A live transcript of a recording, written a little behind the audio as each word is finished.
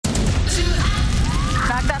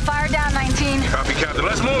Captain.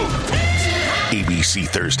 Let's move. ABC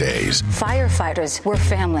Thursdays. Firefighters were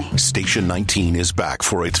family. Station 19 is back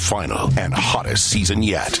for its final and hottest season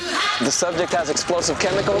yet. The subject has explosive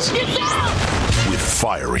chemicals. With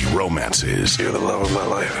fiery romances. You're the love of my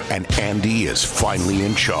life. And Andy is finally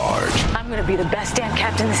in charge. I'm going to be the best damn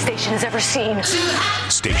captain the station has ever seen.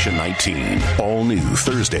 Station 19. All new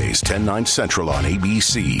Thursdays, 10/9 Central on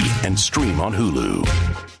ABC and stream on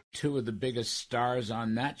Hulu. Two of the biggest stars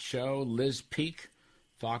on that show, Liz Peek,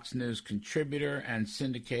 Fox News contributor and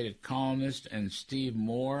syndicated columnist, and Steve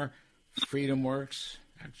Moore, FreedomWorks,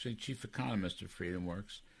 actually chief economist of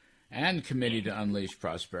FreedomWorks, and Committee to Unleash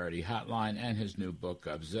Prosperity Hotline, and his new book,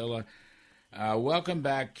 Upzilla. Welcome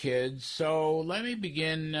back, kids. So let me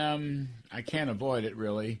begin, I can't avoid it,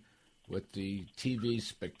 really, with the TV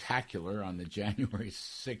spectacular on the January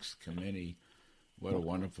 6th committee. What a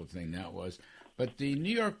wonderful thing that was. But the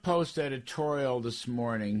New York Post editorial this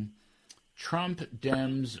morning, Trump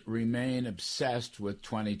Dems remain obsessed with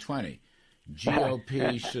 2020.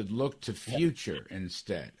 GOP should look to future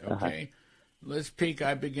instead. Okay? Liz Peek,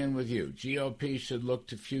 I begin with you. GOP should look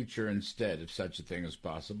to future instead, if such a thing is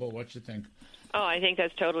possible. What you think? Oh, I think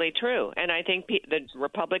that's totally true. And I think the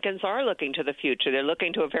Republicans are looking to the future. They're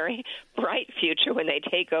looking to a very bright future when they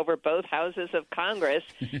take over both houses of Congress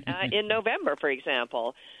in November, for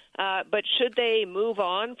example. But should they move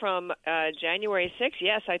on from January 6th?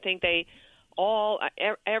 Yes, I think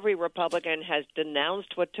every Republican has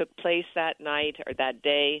denounced what took place that night or that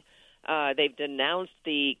day. They've denounced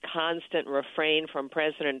the constant refrain from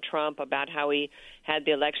President Trump about how he had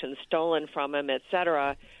the election stolen from him, et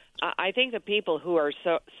cetera. I think the people who are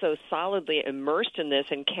so solidly immersed in this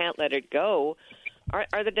and can't let it go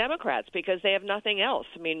are the Democrats, because they have nothing else.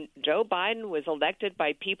 I mean, Joe Biden was elected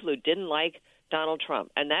by people who didn't like Donald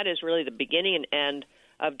Trump, and that is really the beginning and end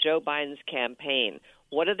of Joe Biden's campaign.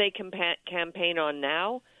 What do they campaign on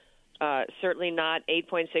now? Certainly not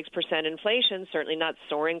 8.6% inflation, certainly not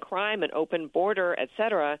soaring crime, an open border, et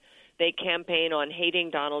cetera. They campaign on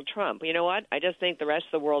hating Donald Trump. You know what? I just think the rest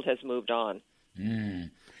of the world has moved on.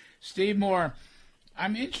 Steve Moore,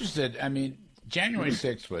 I'm interested. I mean, January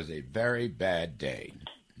 6th was a very bad day.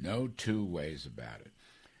 No two ways about it.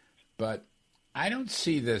 But I don't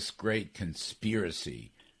see this great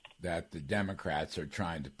conspiracy that the Democrats are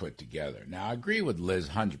trying to put together. Now, I agree with Liz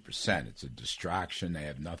 100%. It's a distraction. They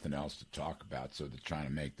have nothing else to talk about, so they're trying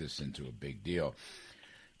to make this into a big deal.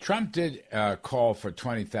 Trump did call for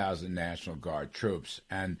 20,000 National Guard troops,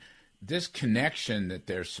 and this connection that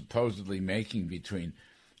they're supposedly making between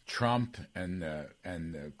Trump and the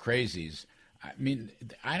crazies, I mean,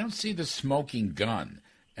 I don't see the smoking gun,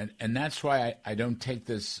 and that's why I don't take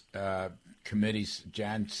this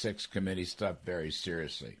Jan 6 committee stuff very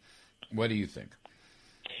seriously. What do you think?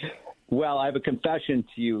 Well, I have a confession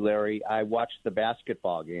to you, Larry. I watched the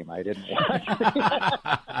basketball game. I didn't watch.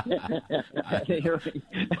 I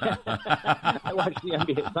watched the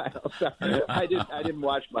NBA finals. I didn't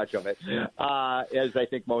watch much of it, as I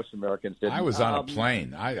think most Americans did. I was on a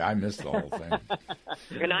plane. I missed the whole thing.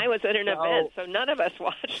 And I was at an event, so none of us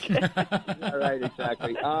watched it. Yeah, right,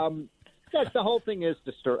 exactly. Yes, the whole thing is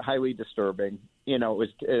highly disturbing. You know, it was.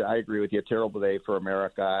 I agree with you. A terrible day for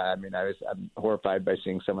America. I mean, I'm horrified by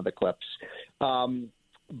seeing some of the clips.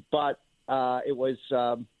 But it was.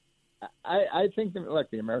 I think that,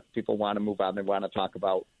 the American people want to move on. They want to talk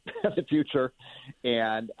about the future,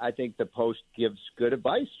 and I think the Post gives good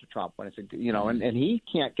advice to Trump when it's and he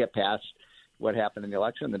can't get past what happened in the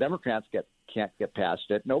election. The Democrats can't get past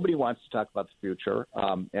it. Nobody wants to talk about the future,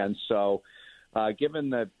 and so. Given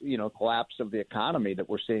the collapse of the economy that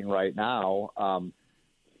we're seeing right now,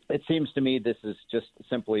 it seems to me this is just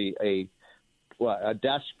simply a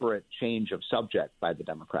desperate change of subject by the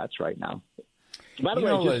Democrats right now. By the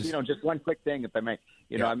way, just one quick thing, if I may.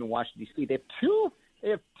 I'm in Washington D.C. They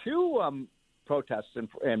have two protests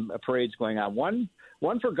and parades going on. One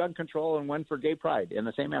for gun control and one for gay pride in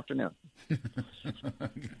the same afternoon.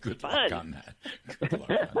 Good luck on that. Good luck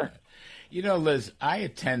on that. Liz, I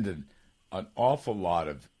attended an awful lot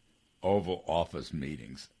of Oval Office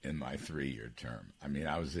meetings in my 3-year term. I mean,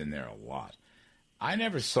 I was in there a lot. I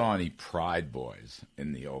never saw any Pride boys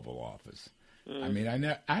in the Oval Office. I mean, I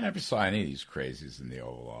never saw any of these crazies in the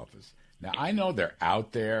Oval Office. Now, I know they're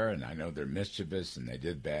out there, and I know they're mischievous, and they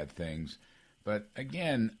did bad things. But,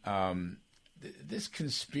 again, this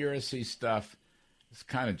conspiracy stuff is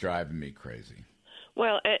kind of driving me crazy.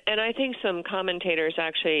 Well, and I think some commentators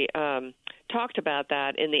actually talked about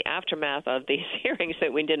that in the aftermath of these hearings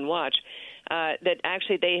that we didn't watch. that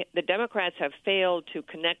actually the Democrats have failed to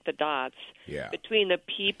connect the dots between the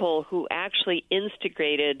people who actually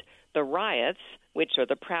instigated the riots, which are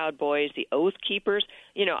the Proud Boys, the Oath Keepers.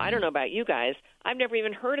 I don't know about you guys. I've never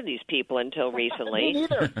even heard of these people until recently. Me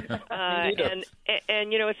neither. And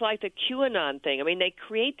it's like the QAnon thing. I mean, they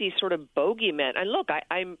create these sort of bogeymen. And look,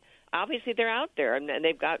 I'm obviously they're out there, and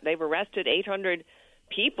they've arrested 800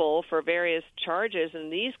 people for various charges,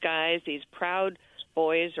 and these guys, these Proud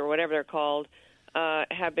Boys or whatever they're called,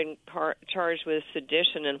 have been charged with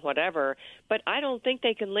sedition and whatever. But I don't think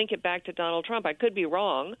they can link it back to Donald Trump. I could be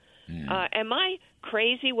wrong. Am I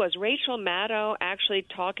crazy? Was Rachel Maddow actually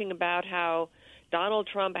talking about how Donald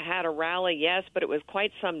Trump had a rally? Yes, but it was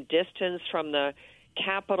quite some distance from the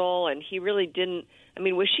Capitol, and he really didn't. I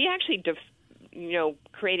mean, was she actually,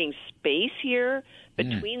 creating space here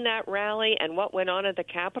between that rally and what went on at the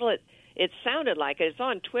Capitol? It sounded like it. It's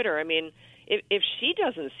on Twitter. I mean, if she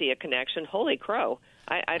doesn't see a connection, holy crow,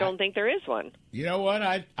 I don't think there is one. You know what?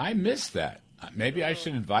 I missed that. Maybe I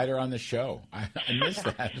should invite her on the show. I missed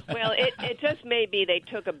that. Well, it just may be they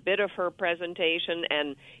took a bit of her presentation,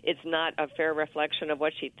 and it's not a fair reflection of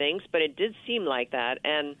what she thinks, but it did seem like that,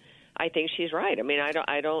 and I think she's right. I mean,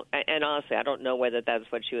 I don't, and honestly, I don't know whether that's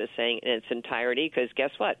what she was saying in its entirety, because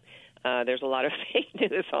guess what? There's a lot of fake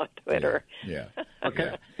news on Twitter. Yeah. Okay.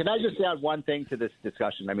 Yeah. Can I just add one thing to this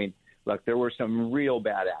discussion? I mean, look, there were some real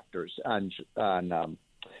bad actors on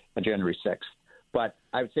January 6th. But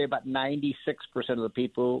I would say about 96% of the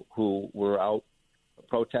people who were out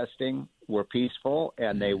protesting were peaceful,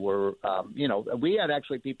 and they were, we had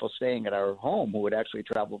actually people staying at our home who had actually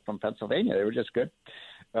traveled from Pennsylvania. They were just good,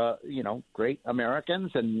 great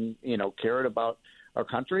Americans, and, cared about our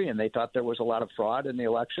country, and they thought there was a lot of fraud in the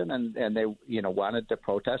election, and they, wanted to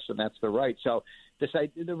protest, and that's their right. So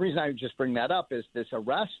the reason I just bring that up is this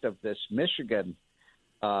arrest of this Michigan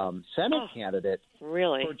Senate candidate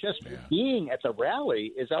really for just being at the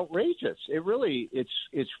rally is outrageous. It really it's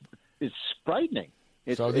frightening.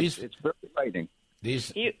 It's very frightening.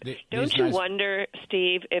 Don't you wonder,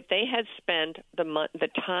 Steve, if they had spent the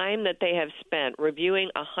time that they have spent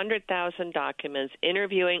reviewing 100,000 documents,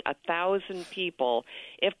 interviewing 1,000 people,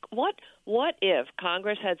 what if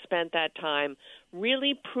Congress had spent that time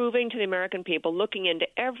really proving to the American people, looking into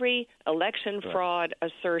every election fraud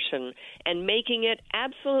assertion and making it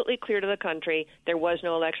absolutely clear to the country there was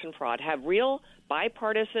no election fraud, have real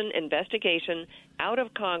bipartisan investigation out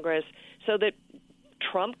of Congress so that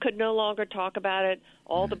Trump could no longer talk about it.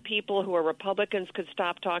 All the people who are Republicans could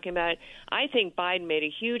stop talking about it. I think Biden made a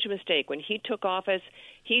huge mistake. When he took office,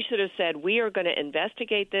 he should have said, we are going to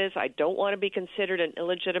investigate this. I don't want to be considered an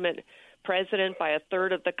illegitimate president by a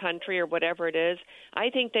third of the country or whatever it is. I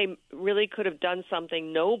think they really could have done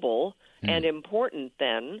something noble and important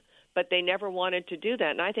then, but they never wanted to do that.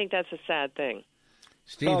 And I think that's a sad thing.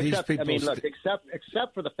 Steve, except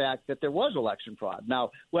for the fact that there was election fraud. Now,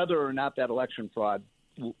 whether or not that election fraud,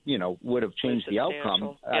 would have changed the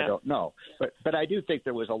outcome, I don't know. But I do think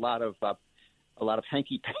there was a lot of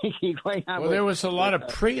hanky-panky going on. Well, there was a lot of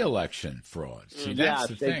pre-election fraud. See, that's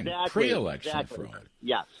the thing. Exactly, pre-election fraud.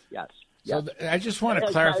 Yes. So I just want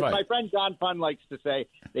to clarify. My friend John Funn likes to say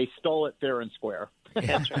they stole it fair and square.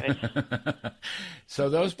 That's right. So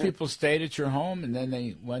those people stayed at your home, and then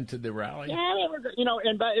they went to the rally? Yeah, they were,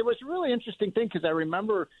 but it was a really interesting thing because I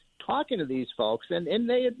remember talking to these folks, and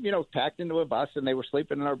they had, packed into a bus, and they were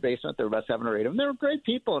sleeping in our basement. There were about 7 or 8 of them. They were great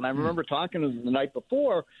people, and I remember talking to them the night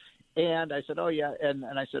before, and I said, oh, yeah, and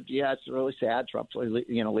I said, yeah, it's really sad Trump's,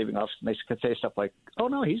 leaving office. And they could say stuff like, oh,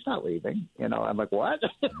 no, he's not leaving. I'm like, what?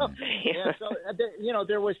 And so,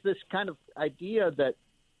 there was this kind of idea that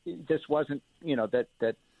this wasn't,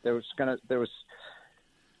 that there was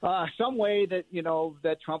some way that,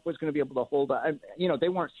 that Trump was going to be able to hold on. They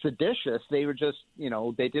weren't seditious. They were just,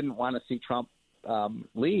 they didn't want to see Trump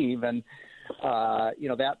leave. And,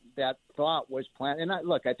 that thought was planned. And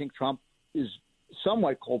I think Trump is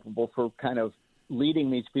somewhat culpable for kind of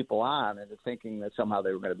leading these people on and thinking that somehow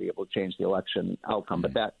they were going to be able to change the election outcome.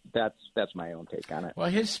 But that's my own take on it. Well,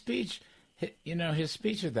 his speech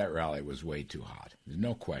at that rally was way too hot. There's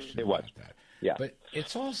no question about that. Yeah. But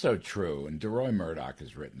it's also true, and DeRoy Murdoch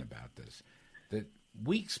has written about this, that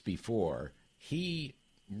weeks before he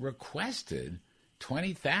requested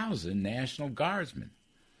 20,000 National Guardsmen.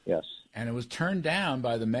 Yes. And it was turned down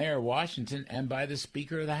by the mayor of Washington and by the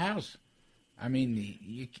Speaker of the House. I mean,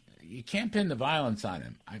 you can't pin the violence on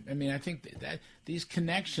him. I think that these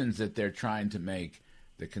connections that they're trying to make,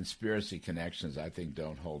 the conspiracy connections, I think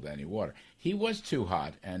don't hold any water. He was too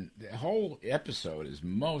hot, and the whole episode is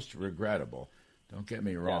most regrettable. Don't get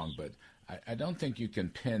me wrong, but I don't think you can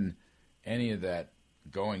pin any of that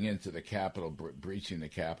going into the Capitol, breaching the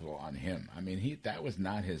Capitol on him. I mean, that was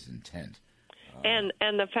not his intent. And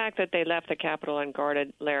the fact that they left the Capitol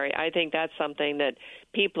unguarded, Larry, I think that's something that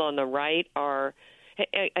people on the right are,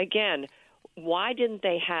 again, why didn't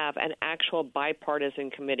they have an actual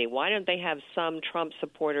bipartisan committee? Why didn't they have some Trump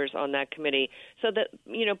supporters on that committee so that,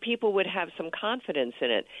 people would have some confidence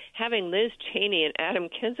in it? Having Liz Cheney and Adam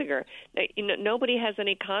Kinzinger, nobody has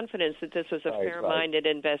any confidence that this was a fair-minded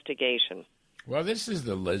investigation. Well, this is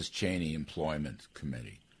the Liz Cheney Employment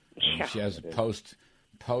Committee. Yeah. She has a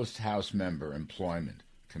post-House member employment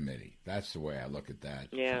committee. That's the way I look at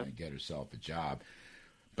that, trying to get herself a job.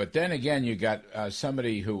 But then again, you got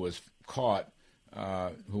somebody who was caught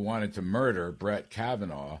who wanted to murder Brett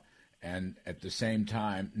Kavanaugh, and at the same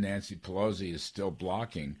time, Nancy Pelosi is still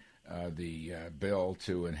blocking the bill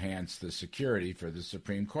to enhance the security for the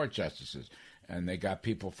Supreme Court justices. And they got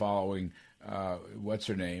people following, what's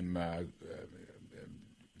her name,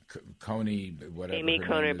 Coney, whatever. Amy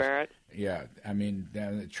Coney Barrett. Yeah, I mean,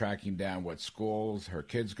 tracking down what schools her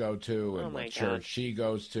kids go to and what church she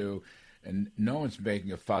goes to. And no one's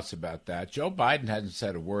making a fuss about that. Joe Biden hasn't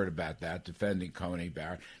said a word about that, defending Coney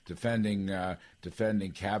Barrett, defending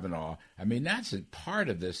Kavanaugh. I mean, that's a part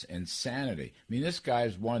of this insanity. I mean, this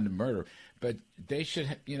guy's one to murder. But they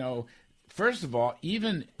should, first of all,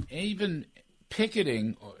 even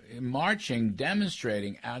picketing, marching,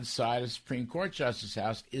 demonstrating outside a Supreme Court Justice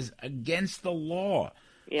House is against the law.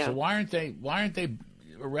 Yeah. So why aren't they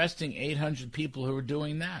arresting 800 people who are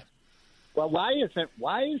doing that? Well, why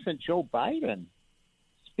isn't Joe Biden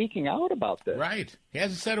speaking out about this? Right. He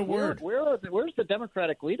hasn't said a word. Where's the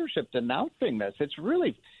Democratic leadership denouncing this? It's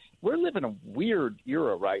really, we're living a weird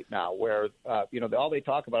era right now where, all they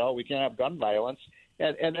talk about, we can't have gun violence.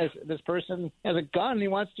 And this person has a gun, he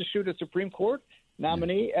wants to shoot a Supreme Court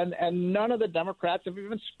nominee, and none of the Democrats have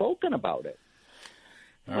even spoken about it.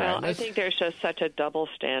 Well, I think there's just such a double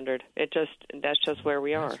standard. That's just where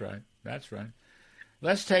we are. That's right.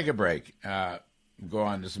 Let's take a break. Go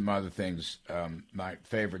on to some other things. My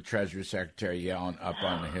favorite Treasury Secretary Yellen up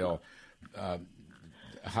on the Hill.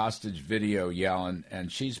 Hostage video Yellen,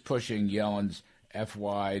 and she's pushing Yellen's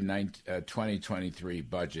FY 2023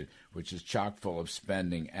 budget, which is chock full of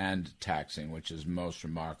spending and taxing, which is most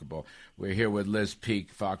remarkable. We're here with Liz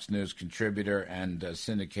Peek, Fox News contributor and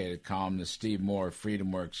syndicated columnist, Steve Moore,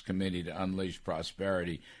 FreedomWorks Committee to Unleash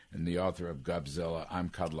Prosperity, and the author of Gubzilla. I'm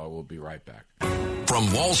Kudlow. We'll be right back.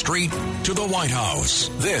 From Wall Street to the White House,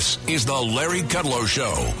 this is the Larry Kudlow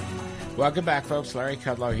Show. Welcome back, folks. Larry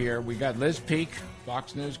Kudlow here. We got Liz Peek,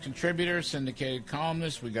 Fox News contributor, syndicated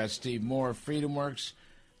columnist. We got Steve Moore, FreedomWorks,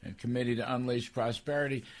 and Committee to Unleash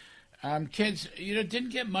Prosperity. Kids, didn't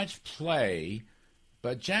get much play,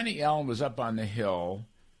 but Janet Yellen was up on the Hill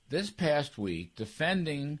this past week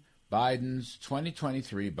defending Biden's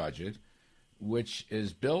 2023 budget, which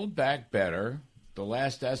is Build Back Better. The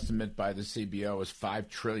last estimate by the CBO is $5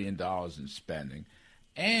 trillion in spending,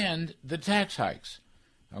 and the tax hikes.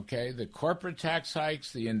 Okay, the corporate tax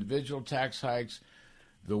hikes, the individual tax hikes,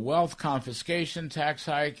 the wealth confiscation tax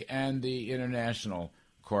hike, and the international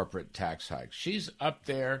corporate tax hike. She's up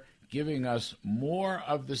there giving us more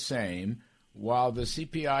of the same while the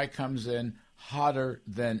CPI comes in hotter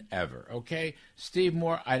than ever. Okay, Steve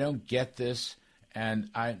Moore, I don't get this, and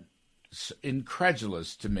it's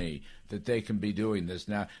incredulous to me that they can be doing this.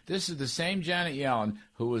 Now, this is the same Janet Yellen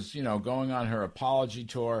who was, going on her apology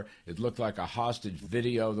tour. It looked like a hostage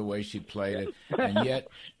video the way she played it, and yet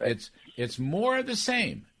it's more of the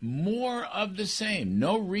same. More of the same.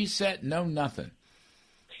 No reset, no nothing.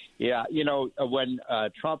 Yeah, when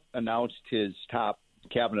Trump announced his top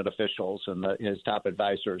cabinet officials and his top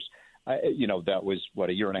advisors, that was,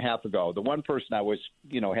 a year and a half ago. The one person I was,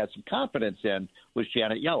 had some confidence in was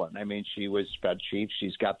Janet Yellen. I mean, she was Fed chief.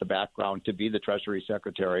 She's got the background to be the Treasury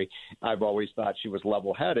Secretary. I've always thought she was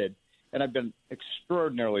level-headed, and I've been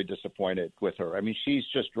extraordinarily disappointed with her. I mean, she's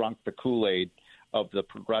just drunk the Kool-Aid of the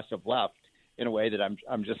progressive left in a way that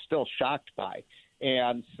I'm just still shocked by.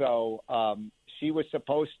 And so she was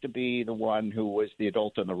supposed to be the one who was the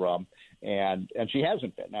adult in the room, and she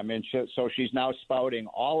hasn't been. I mean, so she's now spouting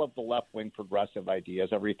all of the left-wing progressive ideas,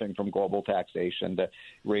 everything from global taxation to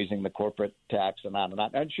raising the corporate tax and on and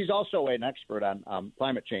on. And she's also an expert on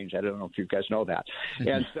climate change. I don't know if you guys know that.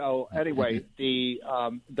 And so anyway,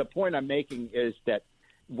 the point I'm making is that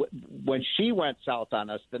when she went south on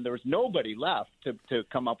us, then there was nobody left to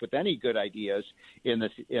come up with any good ideas in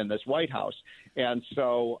this White House. And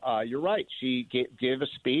so you're right. She gave a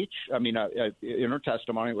speech. I mean, in her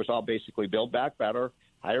testimony, it was all basically Build Back Better,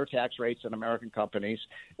 higher tax rates in American companies,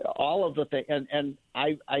 all of the things. And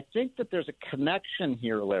I think that there's a connection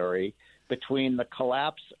here, Larry, between the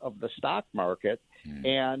collapse of the stock market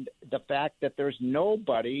and the fact that there's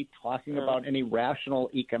nobody talking about any rational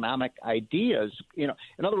economic ideas. You know,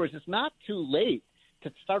 in other words, it's not too late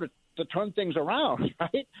to start to turn things around,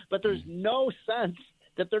 right? But there's no sense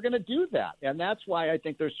that they're going to do that. And that's why I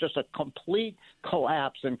think there's just a complete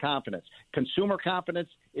collapse in confidence. Consumer confidence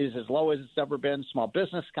is as low as it's ever been. Small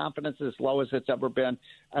business confidence is as low as it's ever been,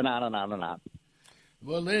 and on and on and on.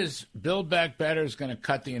 Well, Liz, Build Back Better is going to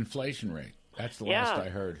cut the inflation rate. That's the last I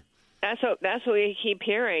heard. That's what we keep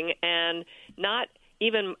hearing, and not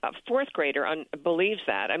even a fourth grader believes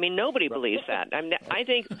that. I mean, nobody believes that.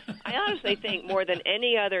 I honestly think more than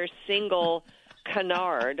any other single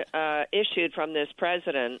canard issued from this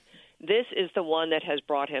president, this is the one that has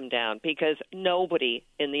brought him down, because nobody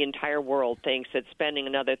in the entire world thinks that spending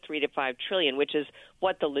another $3 to $5 trillion, which is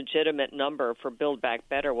what the legitimate number for Build Back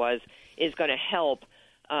Better was, is going to help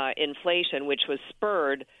inflation, which was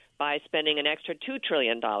spurred by spending an extra $2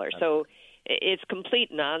 trillion. So it's complete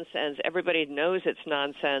nonsense. Everybody knows it's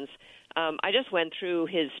nonsense. I just went through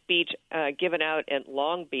his speech given out at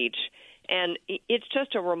Long Beach, and it's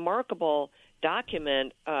just a remarkable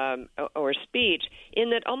document or speech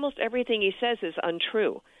in that almost everything he says is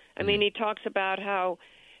untrue. I mean, he talks about how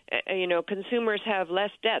consumers have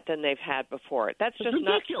less debt than they've had before. That's just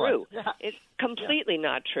not true. Yeah. It's completely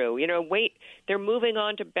not true. They're moving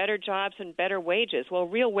on to better jobs and better wages. Well,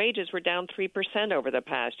 real wages were down 3% over the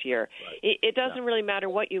past year. Right. It doesn't really matter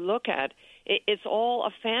what you look at. It's all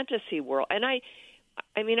a fantasy world. And I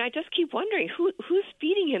just keep wondering who's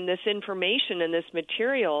feeding him this information and this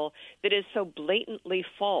material that is so blatantly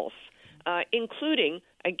false, including,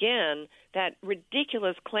 again, that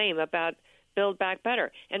ridiculous claim about Build Back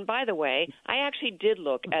Better. And by the way, I actually did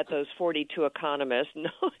look at those 42 economists,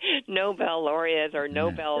 Nobel laureates or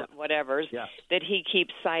Nobel whatevers that he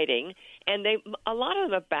keeps citing. And a lot of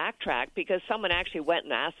them have backtracked because someone actually went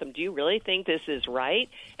and asked them, do you really think this is right?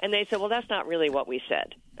 And they said, well, that's not really what we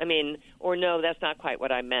said. Or no, that's not quite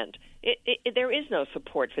what I meant. There is no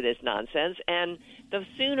support for this nonsense. And the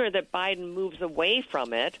sooner that Biden moves away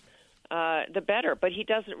from it, the better. But he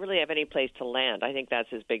doesn't really have any place to land. I think that's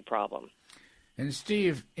his big problem. And,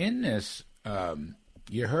 Steve, in this,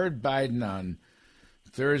 you heard Biden on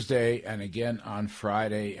Thursday and again on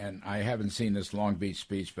Friday, and I haven't seen this Long Beach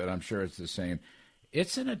speech, but I'm sure it's the same.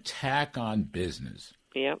 It's an attack on business.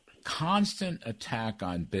 Yep. Constant attack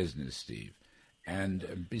on business, Steve.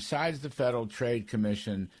 And besides the Federal Trade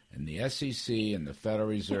Commission and the SEC and the Federal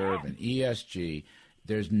Reserve and ESG,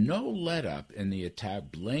 there's no let-up in the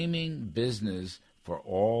attack blaming business for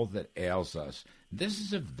all that ails us. This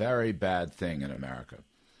is a very bad thing in America.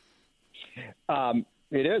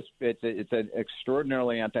 It is. It's an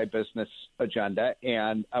extraordinarily anti-business agenda.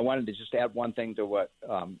 And I wanted to just add one thing to what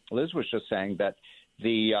Liz was just saying, that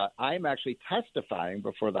I'm actually testifying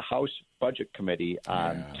before the House Budget Committee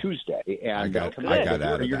on Tuesday. And I got out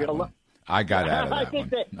of that one. I got out of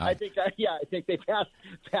that one. I think they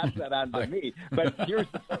passed that on to me. But here's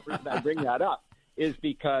the reason I bring that up is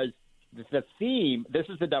because the theme, this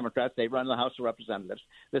is the Democrats, they run the House of Representatives.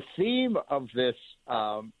 The theme of this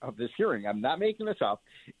hearing, I'm not making this up,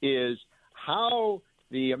 is how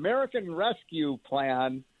the American Rescue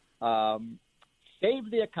Plan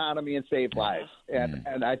save the economy and save lives.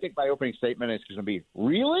 And I think my opening statement is going to be,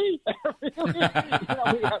 really? Really? We have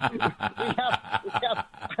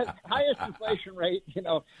highest inflation rate,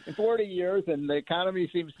 in 40 years, and the economy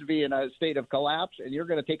seems to be in a state of collapse, and you're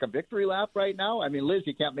going to take a victory lap right now? I mean, Liz,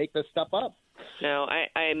 you can't make this stuff up. No,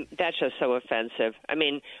 that's just so offensive. I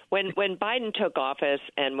mean, when Biden took office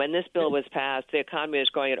and when this bill was passed, the economy was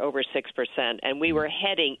growing at over 6%, and we were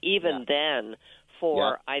heading even then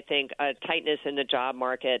for, I think, a tightness in the job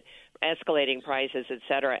market, escalating prices, et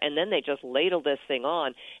cetera. And then they just ladled this thing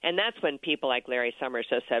on. And that's when people like Larry Summers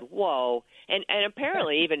just said, whoa. And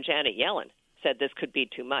apparently even Janet Yellen said this could be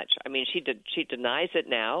too much. I mean, she denies it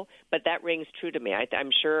now, but that rings true to me.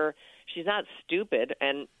 I'm sure she's not stupid,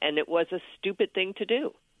 and it was a stupid thing to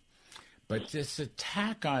do. But this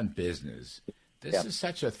attack on business, this is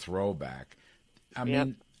such a throwback. I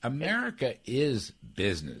mean, America is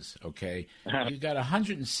business, okay? You've got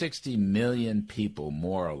 160 million people,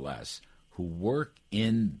 more or less, who work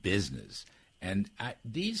in business. And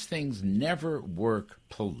these things never work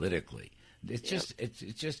politically. It's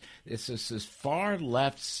this far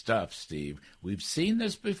left stuff, Steve. We've seen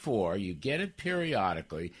this before. You get it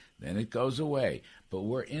periodically, then it goes away. But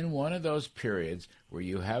we're in one of those periods where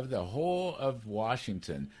you have the whole of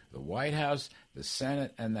Washington, the White House, the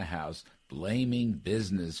Senate, and the House blaming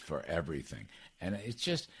business for everything. And it's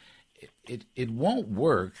just, it won't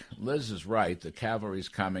work. Liz is right. The cavalry's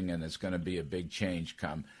coming, and it's going to be a big change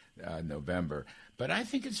come November. But I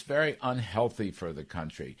think it's very unhealthy for the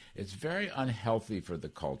country. It's very unhealthy for the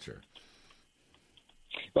culture.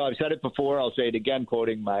 Well, I've said it before. I'll say it again,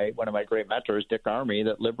 quoting one of my great mentors, Dick Armey,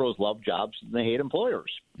 that liberals love jobs and they hate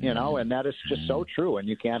employers. You know, and that is just so true. And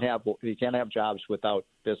you can't have jobs without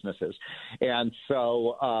businesses. And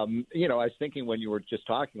so, you know, I was thinking when you were just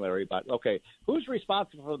talking, Larry, about who's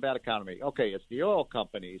responsible for the bad economy? Okay, it's the oil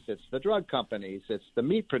companies, it's the drug companies, it's the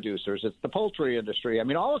meat producers, it's the poultry industry. I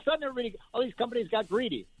mean, all of a sudden, all these companies got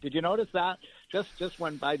greedy. Did you notice that? Just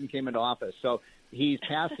when Biden came into office. So he's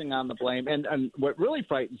passing on the blame. And what really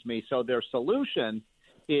frightens me, so their solution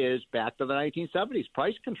is back to the 1970s,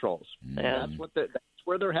 price controls. Yeah. That's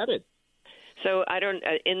where they're headed. So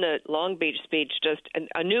in the Long Beach speech, just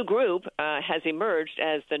a new group has emerged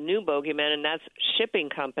as the new bogeyman, and that's shipping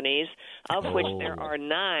companies, of which there are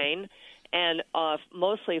 9, and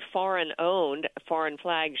mostly foreign-owned, foreign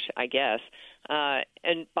flags, I guess.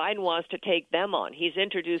 And Biden wants to take them on. He's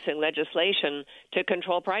introducing legislation to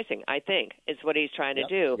control pricing, I think, is what he's trying to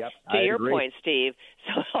do. Yep, to your agree. point, Steve,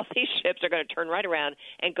 so all these ships are going to turn right around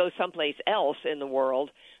and go someplace else in the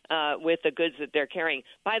world with the goods that they're carrying.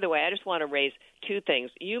 By the way, I just want to raise 2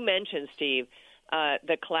 things. You mentioned, Steve,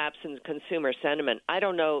 the collapse in consumer sentiment. I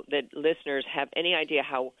don't know that listeners have any idea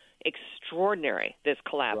how extraordinary this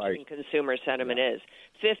collapse in consumer sentiment is.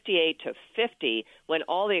 58 to 50, when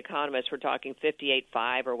all the economists were talking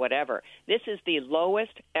 58.5 or whatever. This is the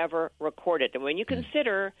lowest ever recorded. And when you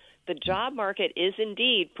consider the job market is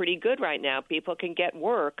indeed pretty good right now, people can get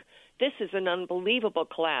work, this is an unbelievable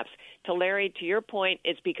collapse. To Larry, to your point,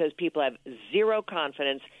 it's because people have zero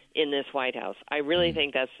confidence in this White House. I really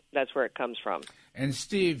think that's where it comes from. And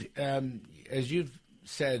Steve, as you've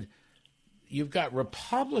said, you've got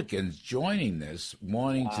Republicans joining this,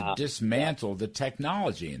 wanting to dismantle the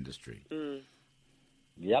technology industry.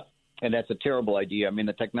 Yep. And that's a terrible idea. I mean,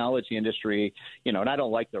 the technology industry, you know, and I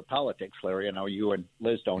don't like their politics, Larry. I know you and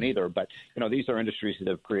Liz don't either. But, you know, these are industries that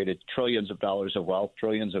have created trillions of dollars of wealth,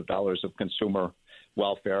 trillions of dollars of consumer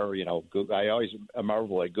welfare. You know, I always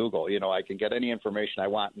marvel at Google. You know, I can get any information I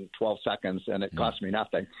want in 12 seconds, and it costs me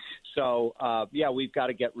nothing. So, we've got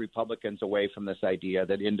to get Republicans away from this idea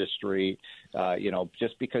that industry, you know,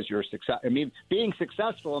 just because you're being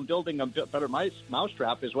successful and building a better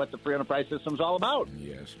mousetrap is what the free enterprise system is all about.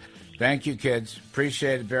 Yes. Thank you, kids.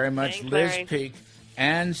 Appreciate it very much. Thanks, Liz Larry. Peek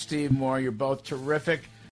and Steve Moore, you're both terrific.